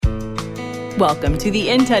Welcome to the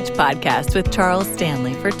In Touch podcast with Charles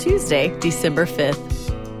Stanley for Tuesday, December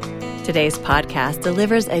 5th. Today's podcast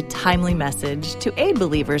delivers a timely message to aid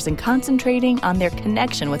believers in concentrating on their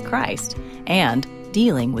connection with Christ and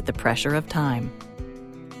dealing with the pressure of time.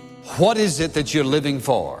 What is it that you're living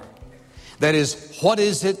for? That is, what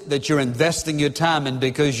is it that you're investing your time in?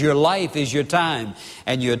 Because your life is your time,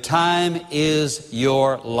 and your time is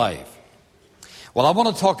your life. Well, I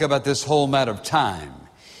want to talk about this whole matter of time.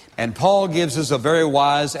 And Paul gives us a very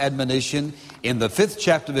wise admonition in the 5th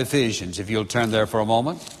chapter of Ephesians, if you'll turn there for a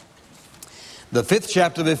moment. The 5th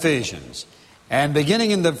chapter of Ephesians. And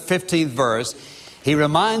beginning in the 15th verse, he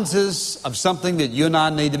reminds us of something that you and I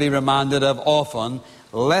need to be reminded of often,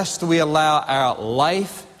 lest we allow our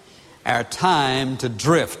life, our time to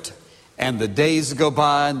drift. And the days go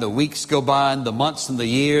by, and the weeks go by, and the months and the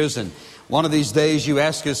years. And one of these days you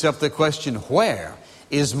ask yourself the question, where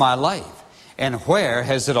is my life? And where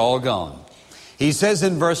has it all gone? He says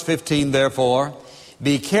in verse 15, therefore,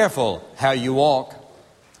 be careful how you walk,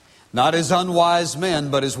 not as unwise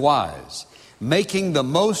men, but as wise, making the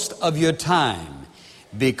most of your time,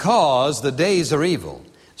 because the days are evil.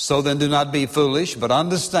 So then do not be foolish, but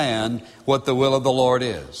understand what the will of the Lord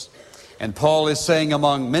is. And Paul is saying,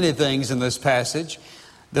 among many things in this passage,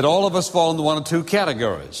 that all of us fall into one of two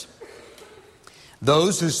categories.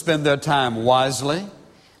 Those who spend their time wisely,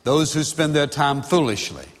 those who spend their time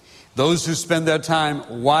foolishly. Those who spend their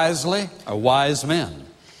time wisely are wise men.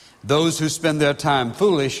 Those who spend their time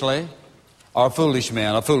foolishly are foolish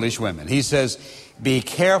men or foolish women. He says, be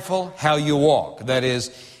careful how you walk. That is,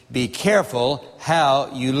 be careful how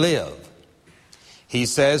you live. He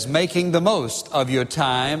says, making the most of your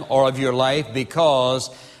time or of your life, because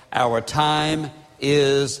our time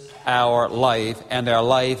is our life and our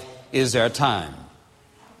life is our time.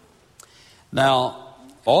 Now,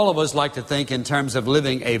 all of us like to think in terms of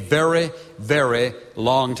living a very, very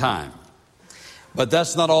long time. But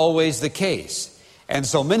that's not always the case. And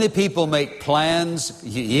so many people make plans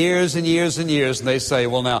years and years and years, and they say,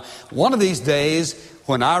 well, now, one of these days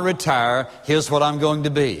when I retire, here's what I'm going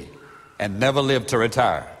to be, and never live to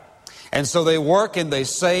retire. And so they work and they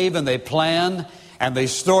save and they plan and they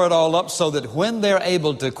store it all up so that when they're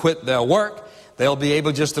able to quit their work, they'll be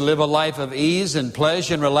able just to live a life of ease and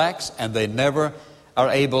pleasure and relax, and they never are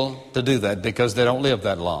able to do that because they don't live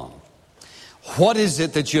that long. What is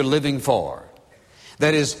it that you're living for?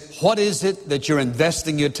 That is, what is it that you're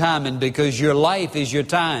investing your time in? Because your life is your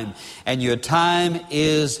time, and your time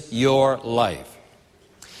is your life.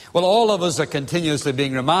 Well, all of us are continuously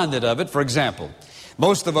being reminded of it. For example,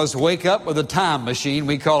 most of us wake up with a time machine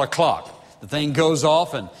we call a clock. The thing goes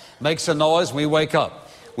off and makes a noise, we wake up.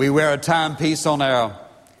 We wear a timepiece on our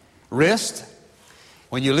wrist.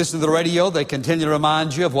 When you listen to the radio, they continue to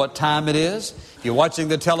remind you of what time it is. If you're watching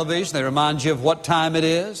the television, they remind you of what time it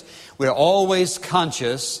is. We're always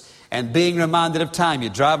conscious and being reminded of time.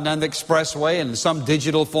 You're driving down the expressway, and in some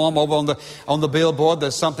digital form over on the billboard,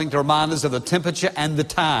 there's something to remind us of the temperature and the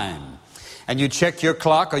time. And you check your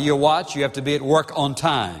clock or your watch, you have to be at work on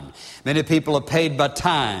time. Many people are paid by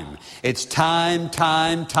time. It's time,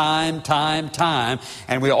 time, time, time, time.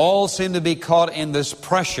 And we all seem to be caught in this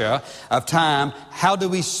pressure of time. How do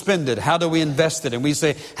we spend it? How do we invest it? And we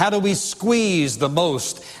say, how do we squeeze the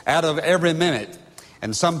most out of every minute?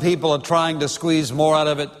 And some people are trying to squeeze more out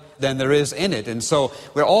of it than there is in it. And so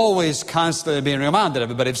we're always constantly being reminded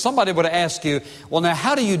of it. But if somebody were to ask you, well, now,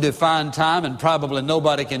 how do you define time? And probably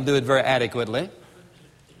nobody can do it very adequately.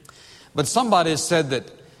 But somebody has said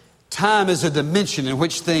that time is a dimension in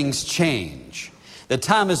which things change. The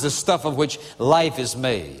time is the stuff of which life is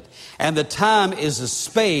made. And the time is a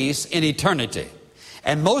space in eternity.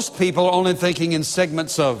 And most people are only thinking in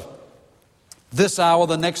segments of this hour,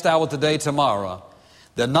 the next hour, today, tomorrow.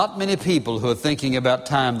 There are not many people who are thinking about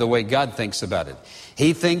time the way God thinks about it.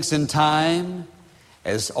 He thinks in time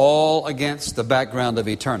as all against the background of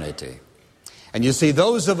eternity. And you see,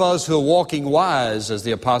 those of us who are walking wise, as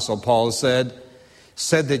the Apostle Paul said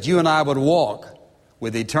that you and I would walk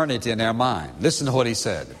with eternity in our mind. Listen to what he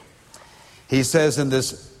said. He says in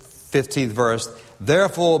this 15th verse,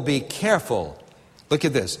 therefore be careful. Look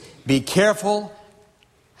at this. Be careful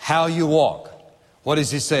how you walk. What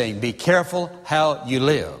is he saying? Be careful how you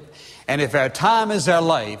live. And if our time is our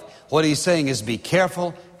life, what he's saying is be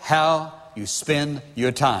careful how you spend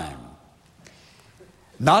your time.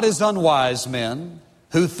 Not as unwise men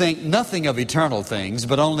who think nothing of eternal things,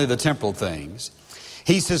 but only the temporal things.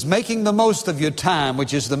 He says, making the most of your time,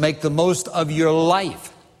 which is to make the most of your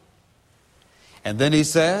life. And then he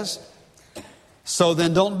says, so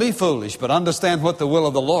then don't be foolish, but understand what the will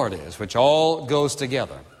of the Lord is, which all goes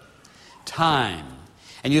together. Time.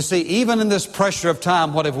 And you see, even in this pressure of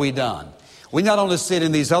time, what have we done? We not only see it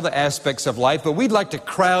in these other aspects of life, but we'd like to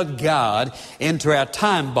crowd God into our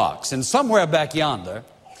time box. And somewhere back yonder,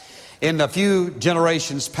 in a few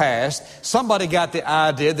generations past, somebody got the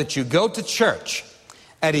idea that you go to church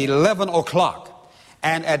at 11 o'clock,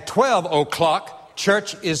 and at 12 o'clock,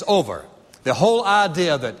 church is over. The whole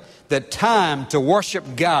idea that time to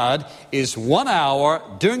worship God is 1 hour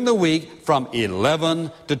during the week from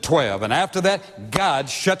 11 to 12. And after that, God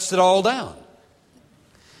shuts it all down.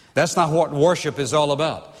 That's not what worship is all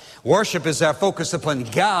about. Worship is our focus upon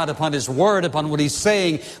God, upon His Word, upon what He's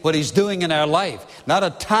saying, what He's doing in our life, not a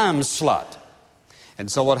time slot.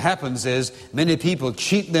 And so what happens is many people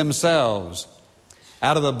cheat themselves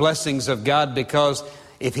out of the blessings of God, because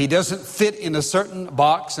if He doesn't fit in a certain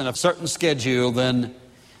box and a certain schedule, then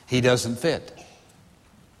He doesn't fit.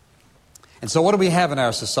 And so what do we have in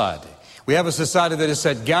our society? We have a society that has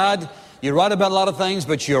said, God, you're right about a lot of things,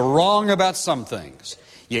 but you're wrong about some things.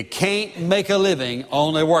 You can't make a living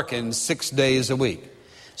only working 6 days a week.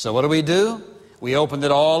 So what do? We opened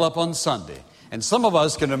it all up on Sunday. And some of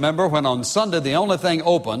us can remember when on Sunday the only thing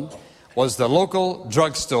open was the local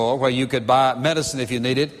drugstore where you could buy medicine if you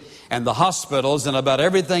needed, and the hospitals, and about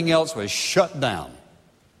everything else was shut down.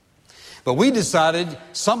 But we decided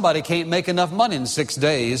somebody can't make enough money in 6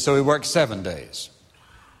 days, so we worked 7 days.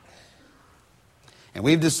 And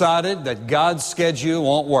we've decided that God's schedule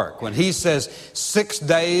won't work. When He says, 6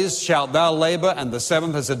 days shalt thou labor, and the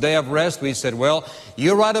seventh is a day of rest, we said, well,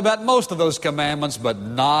 you're right about most of those commandments, but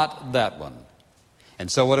not that one. And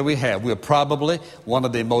so what do we have? We're probably one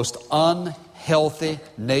of the most unhealthy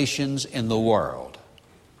nations in the world.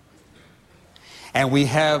 And we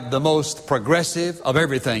have the most progressive of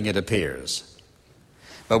everything, it appears.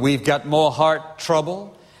 But we've got more heart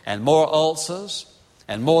trouble, and more ulcers,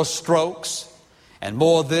 and more strokes, and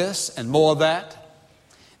more this and more that,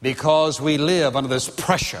 because we live under this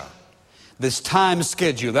pressure, this time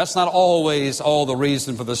schedule. That's not always all the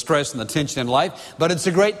reason for the stress and the tension in life, but it's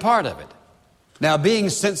a great part of it. Now, being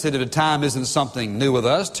sensitive to time isn't something new with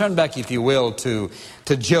us. Turn back, if you will, to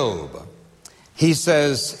Job. He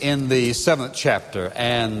says in the 7th chapter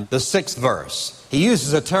and the 6th verse, he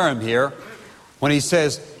uses a term here when he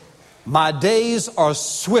says, my days are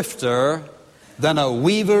swifter than a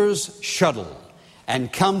weaver's shuttle,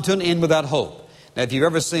 and come to an end without hope. Now, if you've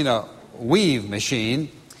ever seen a weave machine,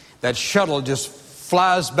 that shuttle just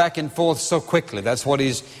flies back and forth so quickly. That's what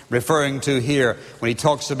he's referring to here when he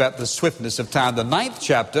talks about the swiftness of time. The 9th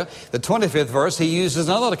chapter, the 25th verse, he uses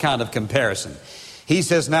another kind of comparison. He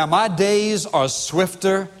says, now my days are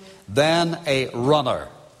swifter than a runner.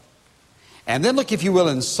 And then look, if you will,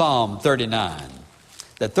 in Psalm 39,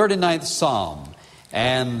 the 39th Psalm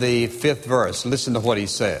and the 5th verse. Listen to what he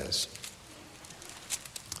says.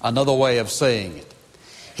 Another way of saying it.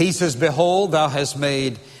 He says, behold, thou hast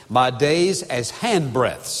made my days as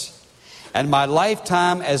handbreadths, and my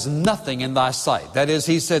lifetime as nothing in thy sight. That is,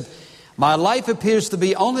 he said, my life appears to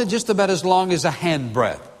be only just about as long as a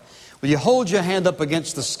handbreadth. When you hold your hand up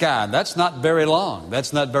against the sky, that's not very long.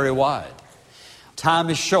 That's not very wide. Time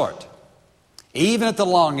is short. Even at the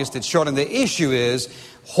longest, it's short. And the issue is,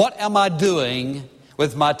 what am I doing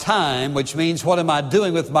with my time? Which means, what am I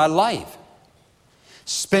doing with my life?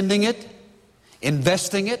 Spending it,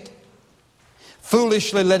 investing it,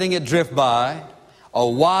 foolishly letting it drift by,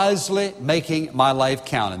 or wisely making my life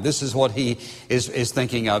count. And this is what he is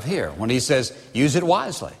thinking of here when he says, use it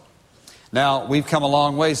wisely. Now, we've come a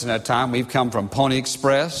long ways in that time. We've come from Pony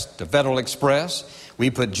Express to Federal Express. We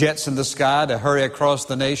put jets in the sky to hurry across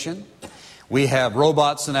the nation. We have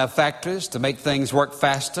robots in our factories to make things work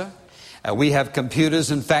faster. We have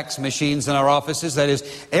computers and fax machines in our offices. That is,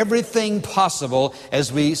 everything possible,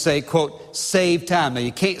 as we say, quote, save time. Now,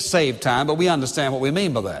 you can't save time, but we understand what we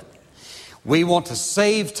mean by that. We want to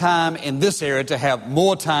save time in this area to have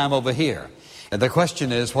more time over here. And the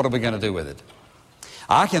question is, what are we going to do with it?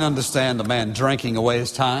 I can understand a man drinking away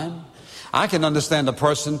his time. I can understand a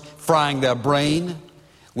person frying their brain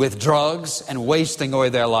with drugs and wasting away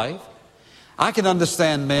their life. I can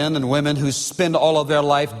understand men and women who spend all of their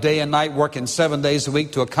life day and night working 7 days a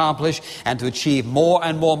week to accomplish and to achieve more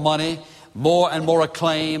and more money, more and more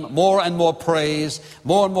acclaim, more and more praise,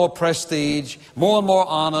 more and more prestige, more and more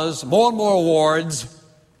honors, more and more awards.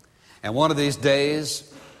 And one of these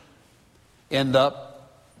days end up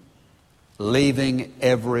leaving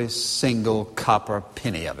every single copper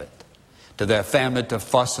penny of it to their family to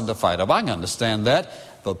fuss and to fight. I can understand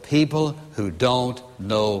that for people who don't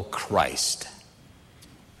know Christ.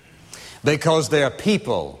 Because they are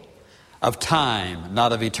people of time,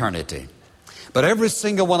 not of eternity. But every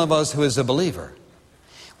single one of us who is a believer,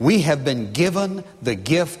 We have been given the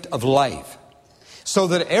gift of life, so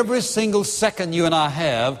that every single second you and I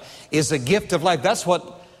have is a gift of life. That's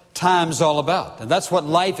what time's all about, and that's what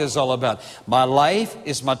life is all about. My life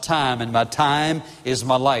is my time, and my time is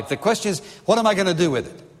my life. The question is, what am I going to do with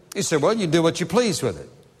it? You say, well, you do what you please with it.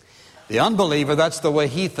 The unbeliever, that's the way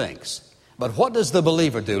he thinks. But what does the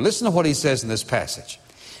believer do? Listen to what he says in this passage.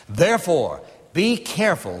 Therefore, be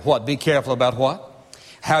careful. What? Be careful about what?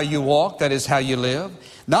 How you walk, that is how you live.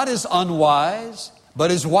 Not as unwise,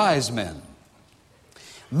 but as wise men.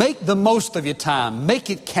 Make the most of your time. Make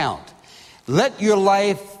it count. Let your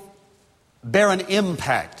life bear an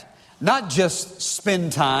impact. Not just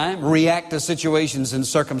spend time, react to situations and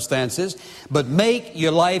circumstances, but make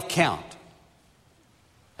your life count.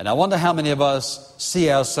 And I wonder how many of us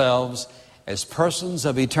see ourselves as persons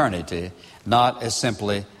of eternity, not as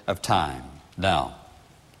simply of time. Now,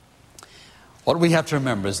 what we have to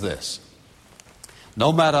remember is this.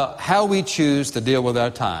 No matter how we choose to deal with our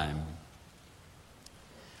time,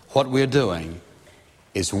 what we're doing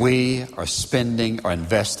is we are spending or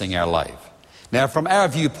investing our life. Now, from our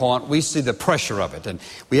viewpoint, we see the pressure of it, and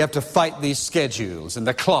we have to fight these schedules and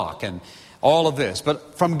the clock and all of this.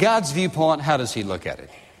 But from God's viewpoint, how does He look at it?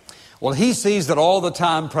 Well, He sees that all the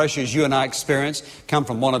time pressures you and I experience come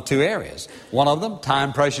from one of two areas. One of them,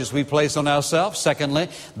 time pressures we place on ourselves. Secondly,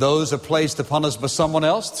 those are placed upon us by someone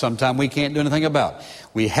else. Sometimes we can't do anything about.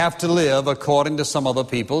 We have to live according to some other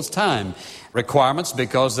people's time requirements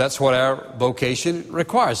because that's what our vocation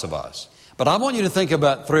requires of us. But I want you to think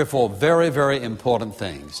about 3 or 4 very, very important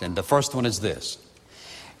things. And the first one is this.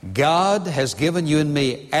 God has given you and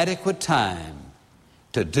me adequate time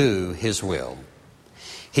to do His will.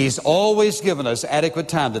 He's always given us adequate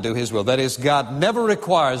time to do His will. That is, God never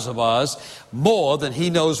requires of us more than He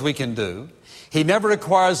knows we can do. He never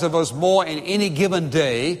requires of us more in any given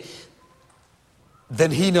day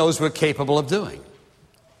than He knows we're capable of doing.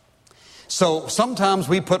 So sometimes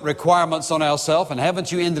we put requirements on ourselves, and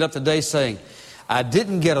haven't you ended up today saying, I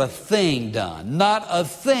didn't get a thing done, not a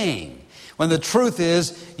thing. When the truth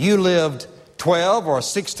is, you lived 12 or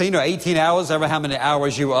 16 or 18 hours, ever how many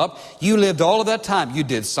hours you were up. You lived all of that time. You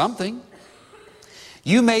did something.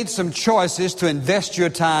 You made some choices to invest your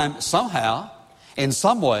time somehow, in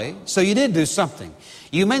some way, so you did do something.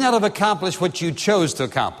 You may not have accomplished what you chose to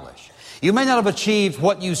accomplish. You may not have achieved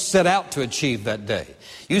what you set out to achieve that day.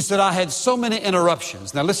 You said, I had so many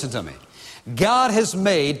interruptions. Now listen to me. God has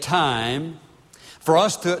made time for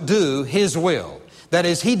us to do His will. That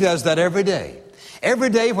is, He does that every day.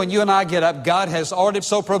 Every day when you and I get up, God has already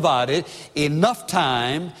so provided enough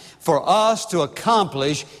time for us to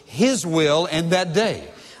accomplish His will in that day.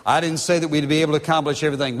 I didn't say that we'd be able to accomplish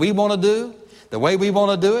everything we want to do, the way we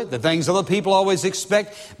want to do it, the things other people always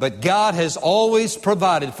expect, but God has always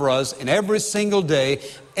provided for us in every single day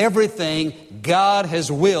everything God has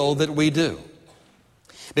willed that we do.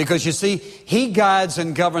 Because you see, He guides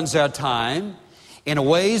and governs our time in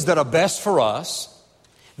ways that are best for us,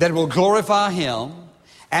 that will glorify Him,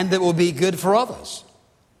 and that will be good for others.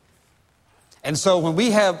 And so when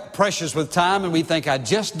we have pressures with time and we think, I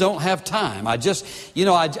just don't have time, I just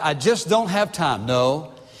don't have time.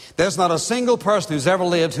 No, there's not a single person who's ever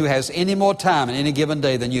lived who has any more time in any given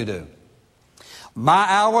day than you do. My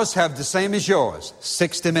hours have the same as yours,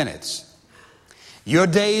 60 minutes. Your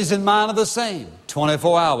days and mine are the same,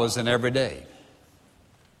 24 hours in every day.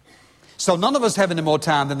 So none of us have any more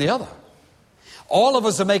time than the other. All of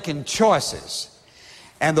us are making choices.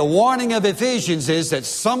 And the warning of Ephesians is that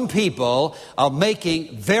some people are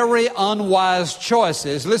making very unwise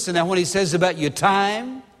choices. Listen now, when he says about your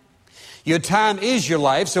time is your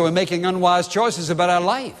life, so we're making unwise choices about our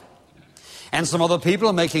life. And some other people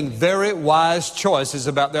are making very wise choices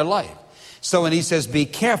about their life. So when he says, be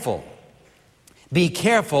careful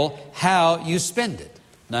how you spend it.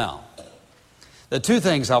 Now, there are 2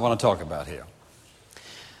 things I want to talk about here.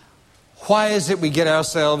 Why is it we get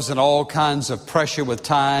ourselves in all kinds of pressure with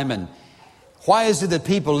time, and why is it that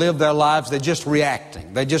people live their lives, they're just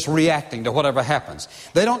reacting to whatever happens?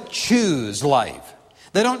 They don't choose life.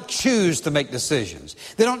 They don't choose to make decisions.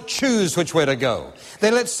 They don't choose which way to go.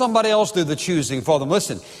 They let somebody else do the choosing for them.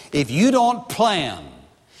 Listen, if you don't plan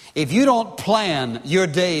your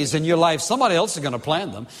days and your life, somebody else is going to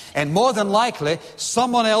plan them. And more than likely,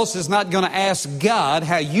 someone else is not going to ask God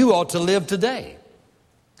how you ought to live today.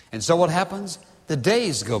 And so what happens? The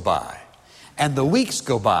days go by, and the weeks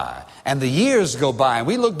go by, and the years go by, and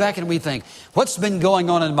we look back and we think, what's been going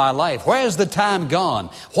on in my life? Where has the time gone?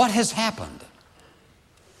 What has happened?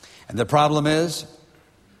 And the problem is,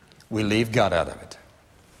 we leave God out of it.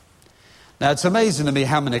 Now, it's amazing to me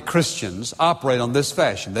how many Christians operate on this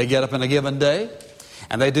fashion. They get up in a given day,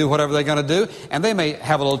 And they do whatever they're going to do. And they may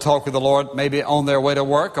have a little talk with the Lord, maybe on their way to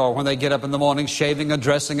work, or when they get up in the morning, shaving or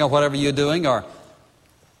dressing or whatever you're doing.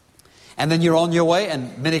 And then you're on your way,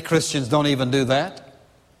 and many Christians don't even do that.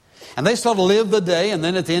 And they sort of live the day, and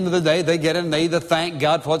then at the end of the day, they get in and they either thank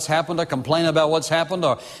God for what's happened or complain about what's happened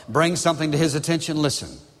or bring something to His attention. Listen.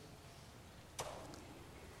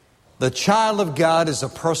 The child of God is a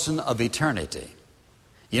person of eternity.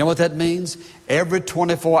 You know what that means? Every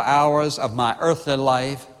 24 hours of my earthly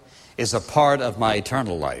life is a part of my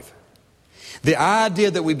eternal life. The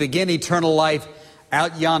idea that we begin eternal life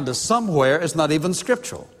out yonder somewhere is not even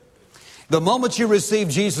scriptural. The moment you receive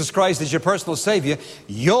Jesus Christ as your personal Savior,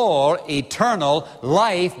 your eternal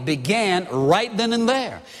life began right then and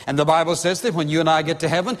there. And the Bible says that when you and I get to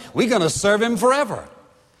heaven, we're going to serve Him forever.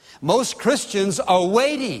 Most Christians are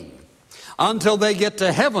waiting until they get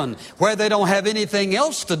to heaven where they don't have anything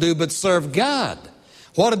else to do but serve God.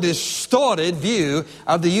 What a distorted view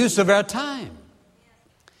of the use of our time.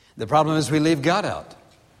 The problem is we leave God out.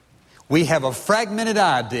 We have a fragmented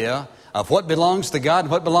idea of what belongs to God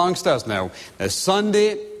and what belongs to us. Now,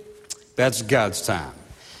 Sunday, that's God's time.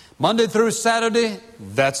 Monday through Saturday,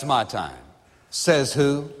 that's my time. Says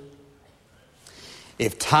who?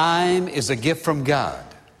 If time is a gift from God,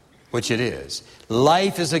 which it is,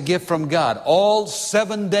 life is a gift from God. All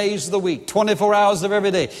 7 days of the week, 24 hours of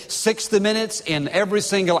every day, 60 minutes in every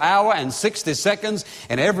single hour and 60 seconds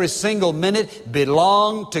in every single minute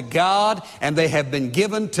belong to God, and they have been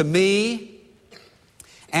given to me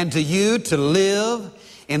and to you to live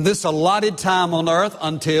in this allotted time on earth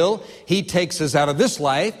until He takes us out of this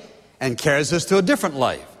life and carries us to a different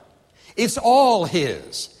life. It's all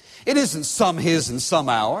His. It isn't some His and some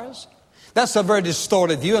ours. That's a very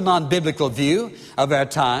distorted view, a non-biblical view of our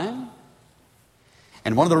time.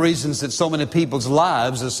 And one of the reasons that so many people's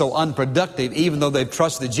lives are so unproductive, even though they've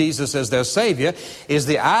trusted Jesus as their Savior, is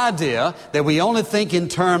the idea that we only think in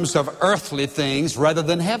terms of earthly things rather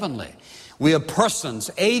than heavenly. We are persons,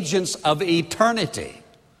 agents of eternity.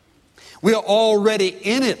 We are already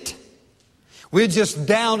in it. We're just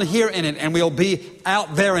down here in it, and we'll be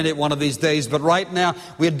out there in it one of these days. But right now,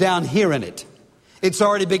 we're down here in it. It's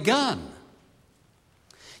already begun.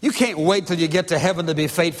 You can't wait till you get to heaven to be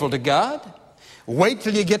faithful to God. Wait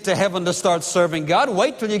till you get to heaven to start serving God.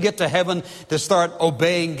 Wait till you get to heaven to start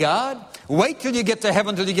obeying God. Wait till you get to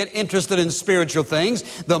heaven till you get interested in spiritual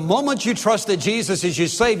things. The moment you trusted Jesus as your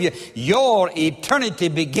Savior, your eternity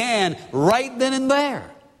began right then and there.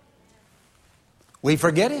 We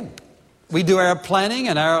forget Him. We do our planning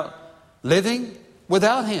and our living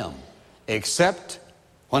without Him, except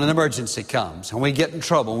when an emergency comes and we get in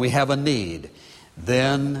trouble and we have a need.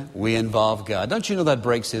 Then we involve God. Don't you know that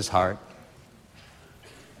breaks His heart?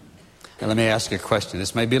 And let me ask you a question.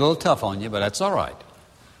 This may be a little tough on you, but that's all right.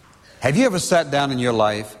 Have you ever sat down in your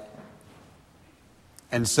life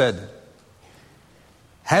and said,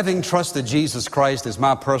 having trusted Jesus Christ as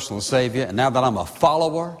my personal Savior, and now that I'm a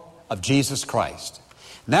follower of Jesus Christ,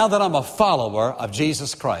 now that I'm a follower of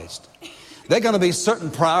Jesus Christ, there are going to be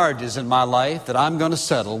certain priorities in my life that I'm going to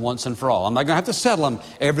settle once and for all. I'm not going to have to settle them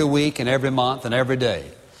every week and every month and every day.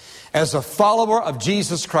 As a follower of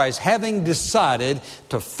Jesus Christ, having decided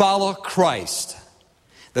to follow Christ,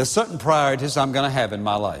 there's certain priorities I'm going to have in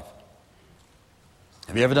my life.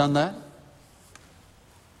 Have you ever done that?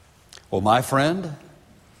 Well, my friend,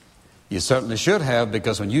 you certainly should have,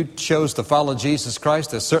 because when you chose to follow Jesus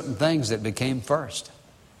Christ, there's certain things that became first.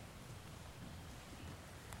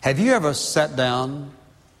 Have you ever sat down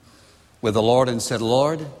with the Lord and said,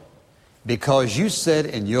 Lord, because you said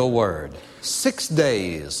in your word, 6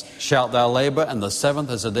 days shalt thou labor, and the seventh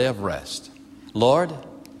is a day of rest. Lord,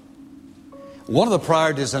 one of the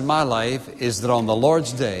priorities in my life is that on the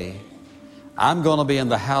Lord's day, I'm going to be in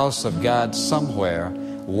the house of God somewhere,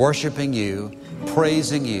 worshiping you,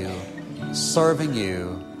 praising you, serving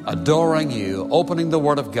you, adoring you, opening the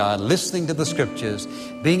Word of God, listening to the Scriptures,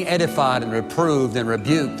 being edified and reproved and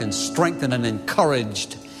rebuked and strengthened and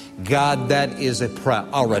encouraged. God, that is a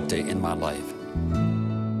priority in my life.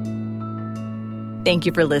 Thank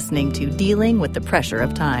you for listening to Dealing with the Pressure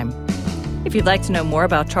of Time. If you'd like to know more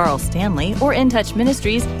about Charles Stanley or In Touch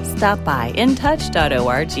Ministries, stop by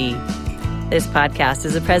intouch.org. This podcast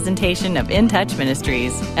is a presentation of In Touch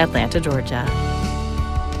Ministries, Atlanta, Georgia.